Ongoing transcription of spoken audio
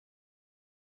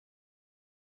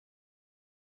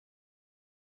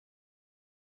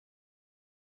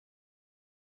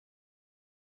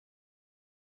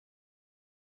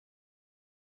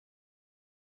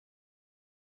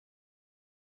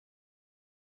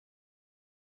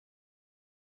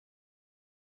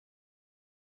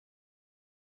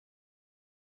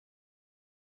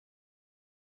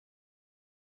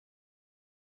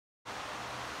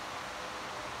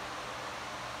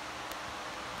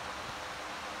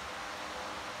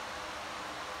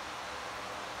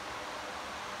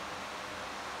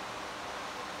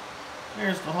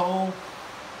There's the hole.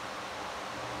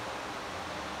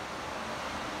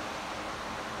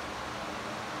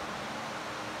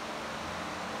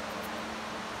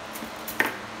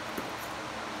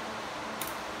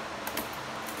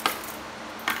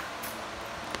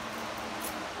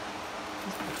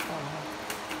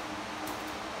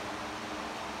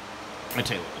 I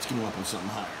tell you what, let's get him up on something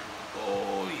higher.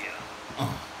 Oh yeah.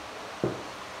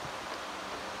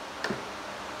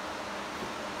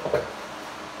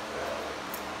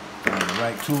 Find the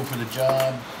right tool for the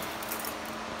job.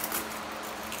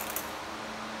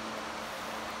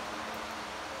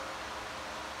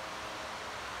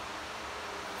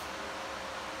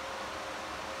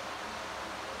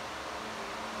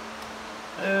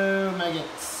 Oh,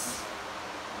 maggots.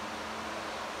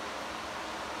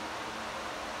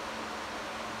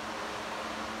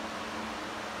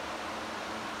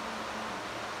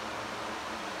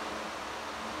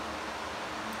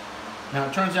 Now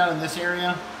it turns out in this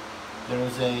area,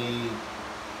 there's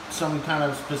some kind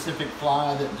of specific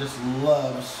fly that just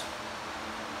loves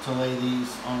to lay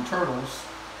these on turtles.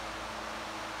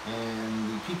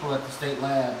 And the people at the state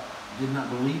lab did not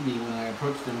believe me when I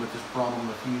approached them with this problem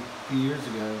a few years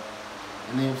ago.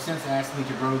 And they have since asked me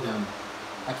to grow them.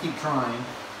 I keep trying,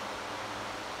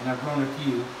 and I've grown a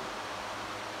few.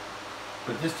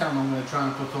 But this time I'm going to try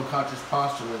and fulfill Koch's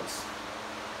postulates,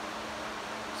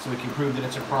 so we can prove that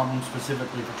it's a problem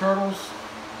specifically for turtles.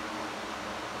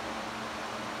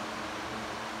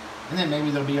 And then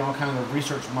maybe there'll be all kind of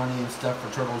research money and stuff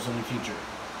for turtles in the future.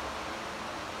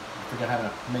 I figure out how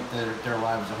to make their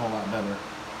lives a whole lot better.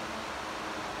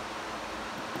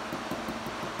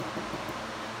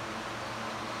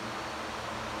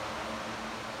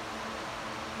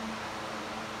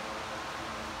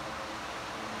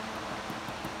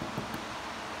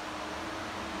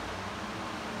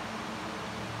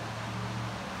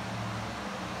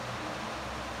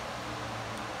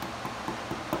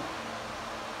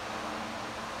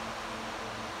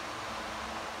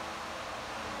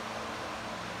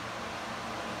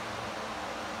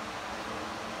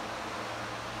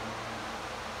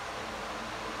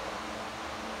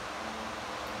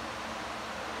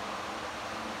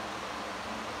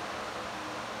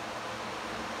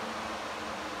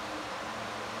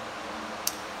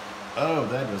 Oh,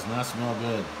 that does not smell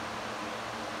good.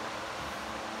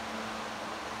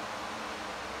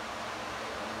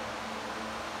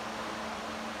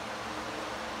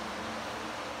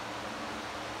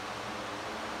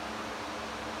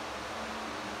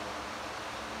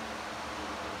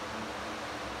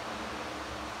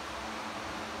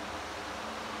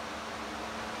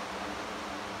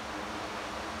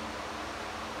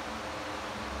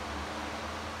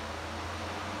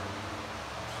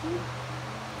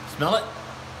 Smell it?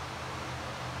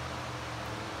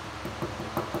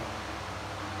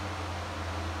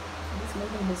 He's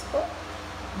moving his foot.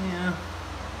 Yeah.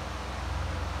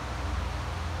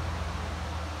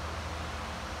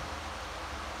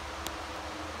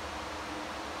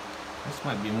 This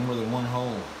might be more than one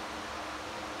hole.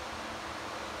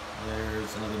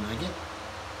 There's another maggot.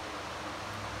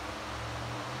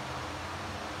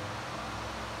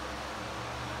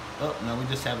 Oh, no, we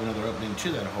just have another opening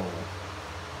to that hole.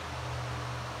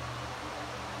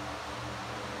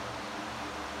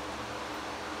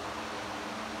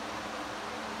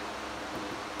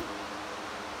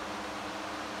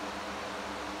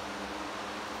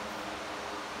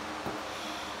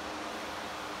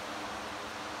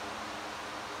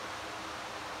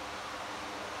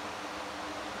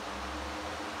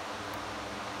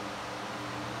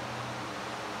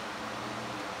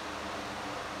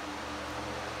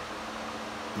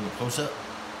 Close up.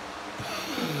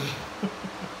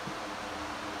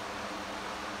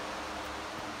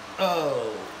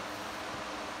 Oh.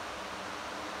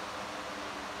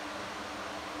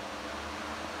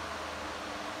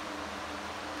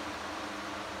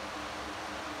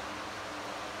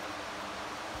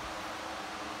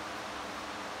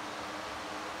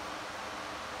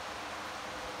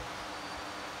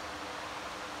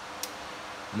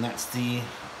 And that's the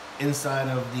inside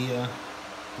of the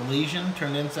lesion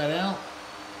turned inside out.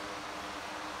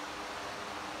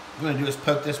 What I'm going to do is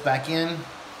poke this back in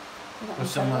with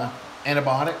some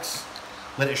antibiotics,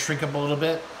 let it shrink up a little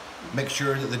bit, make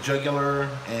sure that the jugular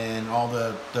and all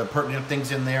the pertinent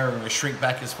things in there are going to shrink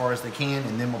back as far as they can,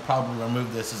 and then we'll probably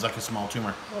remove this as like a small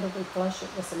tumor. What if we flush it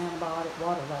with some antibiotic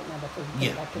water right now before we put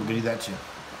it back in? We're going to do that too.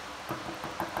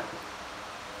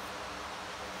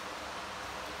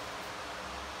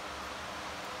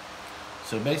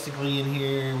 So basically in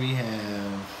here we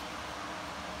have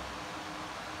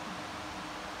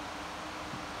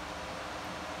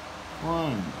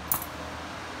one,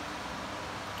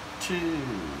 2,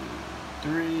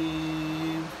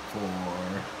 3, 4,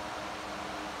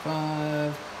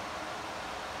 5,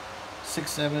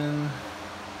 6, 7,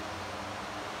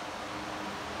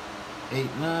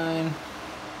 8, 9,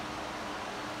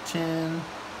 10,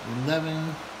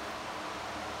 11.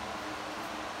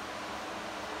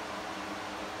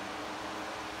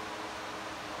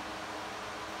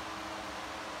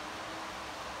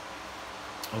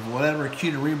 Of whatever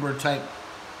Cuterebra type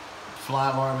fly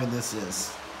larvae this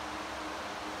is.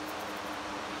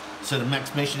 So the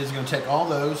next mission is going to take all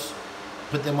those,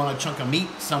 put them on a chunk of meat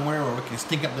somewhere where we can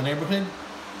stink up the neighborhood,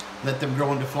 let them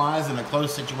grow into flies in a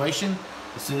closed situation.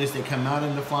 As soon as they come out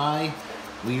into fly,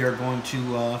 we are going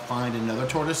to find another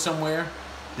tortoise somewhere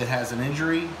that has an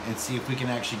injury and see if we can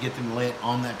actually get them to lay it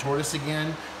on that tortoise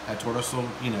again. That tortoise will,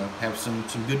 you know, have some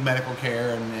good medical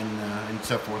care and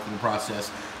so forth in the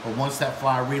process. But once that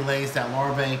fly relays that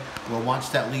larvae, we'll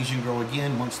watch that lesion grow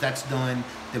again. Once that's done,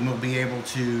 then we'll be able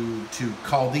to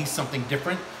call these something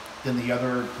different than the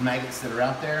other maggots that are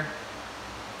out there.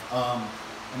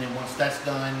 And then once that's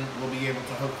done, we'll be able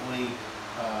to hopefully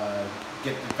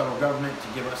get the federal government to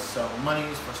give us some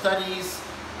monies for studies,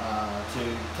 to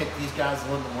take these guys a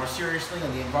little bit more seriously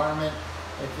in the environment.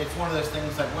 It's one of those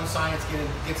things like when science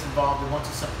gets involved and once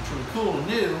it's something truly cool and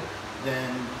new, then,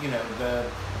 you know, the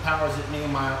powers that may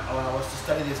allow us to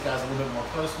study these guys a little bit more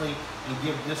closely and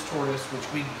give this tortoise, which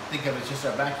we think of as just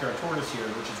our backyard tortoise here,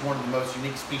 which is one of the most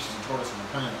unique species of tortoise on the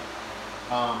planet,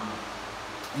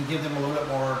 and give them a little bit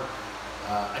more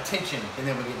attention than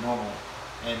they would get normally.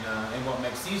 And what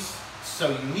makes these so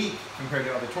unique compared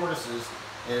to other tortoises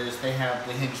is they have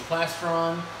the hinged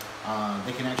plastron.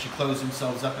 They can actually close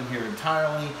themselves up in here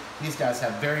entirely. These guys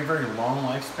have very, very long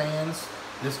lifespans.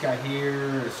 This guy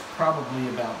here is probably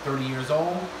about 30 years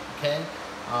old, okay?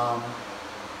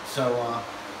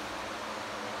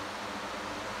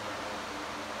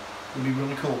 It'd be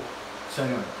really cool. So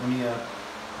anyway, let me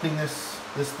clean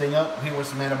this thing up here with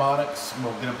some antibiotics.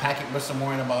 We're gonna pack it with some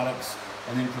more antibiotics,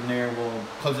 and then from there we'll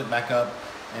close it back up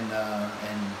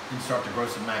and start to grow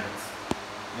some maggots.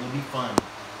 It'll be fun.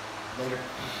 Later.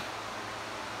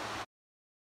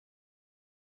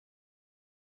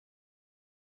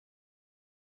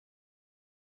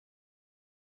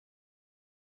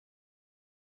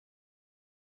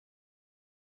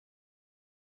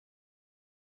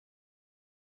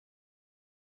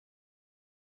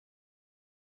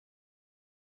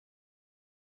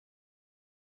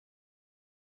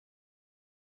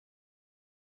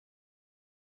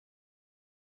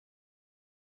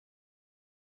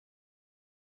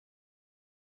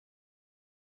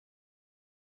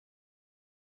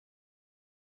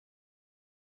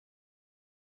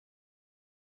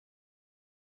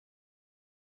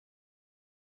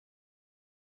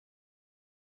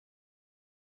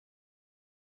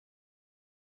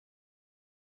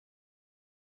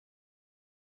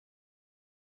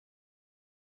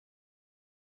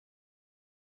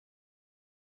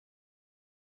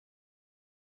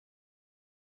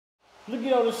 Look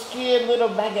at all the scared little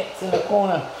maggots in the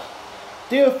corner.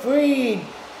 They're afraid.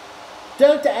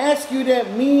 Dr. Askew,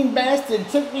 that mean bastard,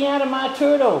 took me out of my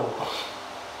turtle.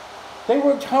 They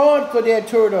worked hard for their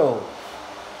turtle.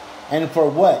 And for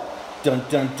what? Dun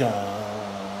dun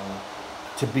dun.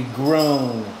 To be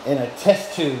grown in a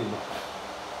test tube.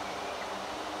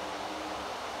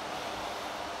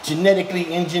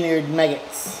 Genetically engineered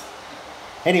maggots.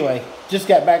 Anyway, just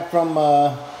got back from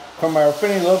our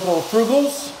friendly local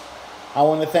Frugals. I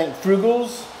want to thank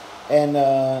Frugals and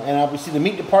obviously the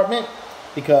meat department,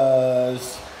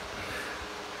 because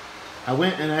I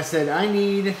went and I said, I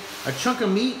need a chunk of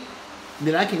meat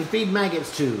that I can feed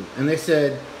maggots to. And they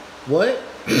said, what?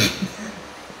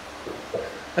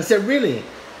 I said, really?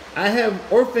 I have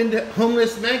orphaned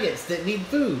homeless maggots that need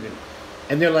food.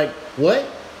 And they're like, what?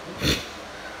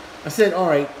 I said, all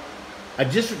right. I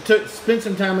just spent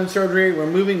some time in surgery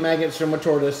removing maggots from a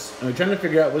tortoise, and we're trying to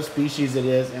figure out what species it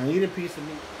is, and I need a piece of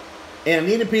meat. And I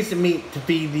need a piece of meat to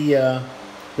feed the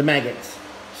maggots.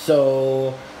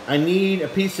 So I need a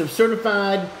piece of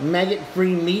certified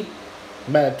maggot-free meat,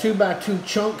 about a 2x2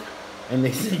 chunk, and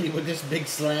they sent me with this big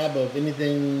slab of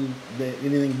anything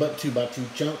but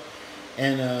 2x2 chunk,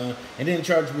 and it didn't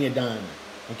charge me a dime.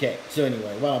 Okay, so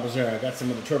anyway, while I was there, I got some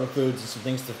of the turtle foods and some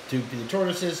things to feed the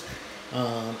tortoises.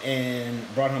 And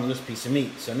brought home this piece of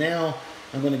meat. So now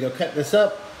I'm going to go cut this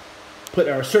up, put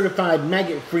our certified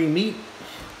maggot-free meat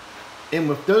in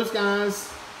with those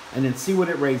guys, and then see what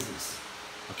it raises.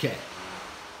 Okay.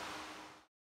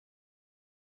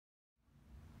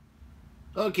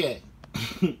 Okay.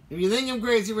 If you think I'm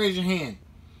crazy, raise your hand.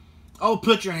 Oh,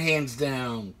 put your hands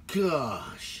down.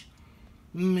 Gosh.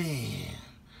 Man.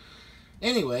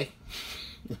 Anyway,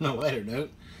 on a lighter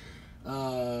note,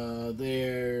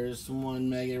 there's one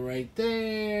maggot right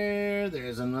there.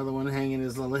 There's another one hanging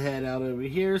his little head out over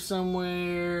here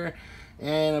somewhere.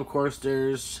 And of course,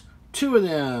 there's two of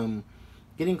them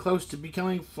getting close to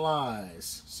becoming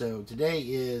flies. So today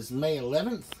is May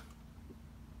 11th,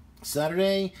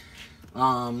 Saturday.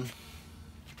 Oh,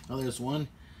 there's one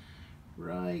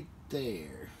right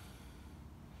there.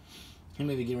 He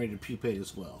may be getting ready to pupate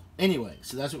as well. Anyway,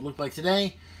 so that's what it looked like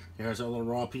today. There's a little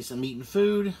raw piece of meat and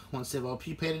food. Once they've all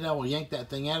pupated out, we'll yank that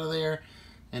thing out of there,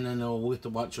 and then we'll have to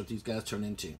watch what these guys turn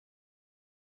into.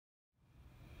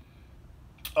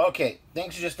 Okay,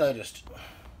 things you just noticed.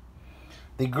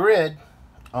 The grid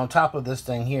on top of this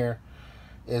thing here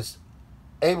is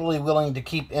ably willing to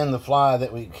keep in the flies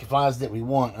that we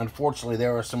want. Unfortunately,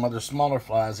 there are some other smaller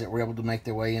flies that were able to make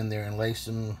their way in there and lay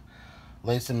some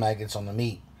maggots on the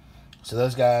meat. So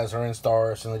those guys are in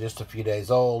stars and they're just a few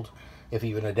days old, if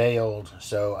even a day old.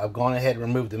 So I've gone ahead and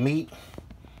removed the meat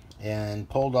and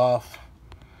pulled off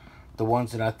the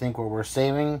ones that I think were worth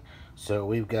saving. So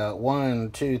we've got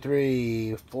 1, 2,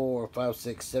 3, 4, 5,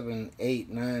 6, 7, 8,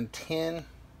 9, 10.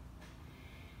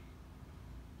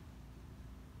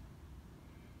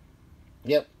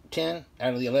 Yep, 10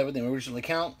 out of the 11 they originally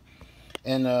count.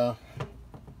 And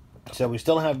so we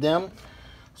still have them.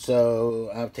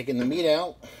 So I've taken the meat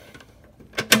out,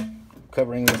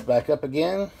 covering this back up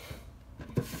again.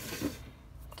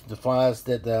 The flies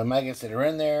the maggots that are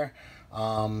in there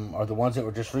are the ones that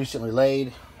were just recently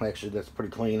laid. Actually, that's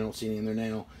pretty clean. I don't see any in there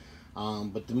now.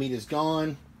 But the meat is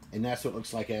gone, and that's what it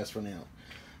looks like as for now.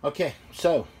 Okay,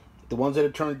 so the ones that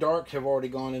have turned dark have already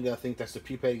gone into, I think that's the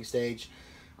pupating stage.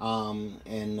 And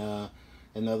the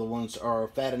other ones are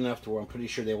fat enough to where I'm pretty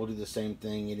sure they will do the same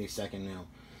thing any second now.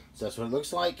 So that's what it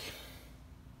looks like.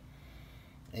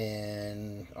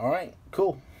 And alright,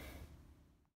 cool.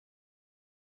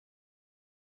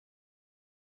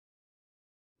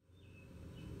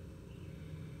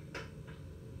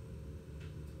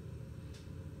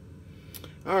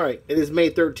 Alright, it is May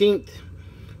 13th,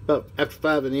 about after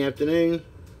 5 in the afternoon.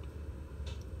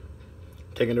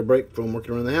 Taking a break from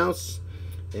working around the house,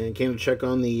 and came to check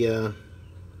on the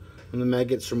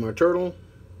maggots from our turtle.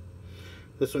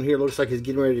 This one here looks like he's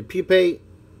getting ready to pupate.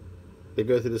 They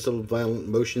go through this little violent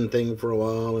motion thing for a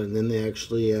while, and then they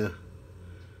actually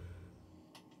Alright, it is May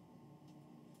 13th,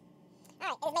 about after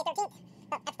 5 in the afternoon.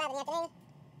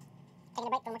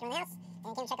 Taking a break from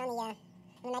working around the house,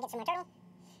 and came to check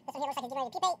on the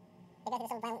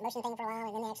maggots from our turtle.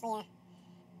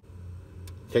 This one here looks like he's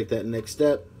getting ready to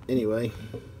pupate. They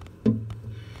go through this little violent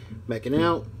motion thing for a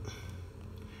while, and then they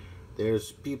actually take that next step. Anyway, backing out.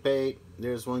 There's pupate.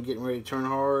 There's one getting ready to turn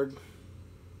hard.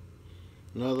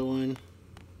 Another one.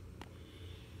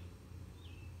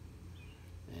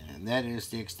 And that is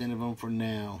the extent of them for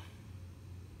now.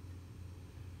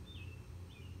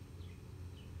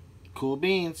 Cool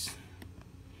beans.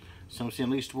 So I'm seeing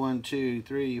at least 1, 2,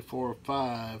 3, 4,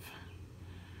 5,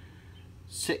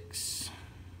 6.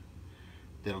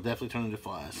 That'll definitely turn into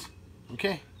flies.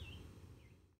 Okay.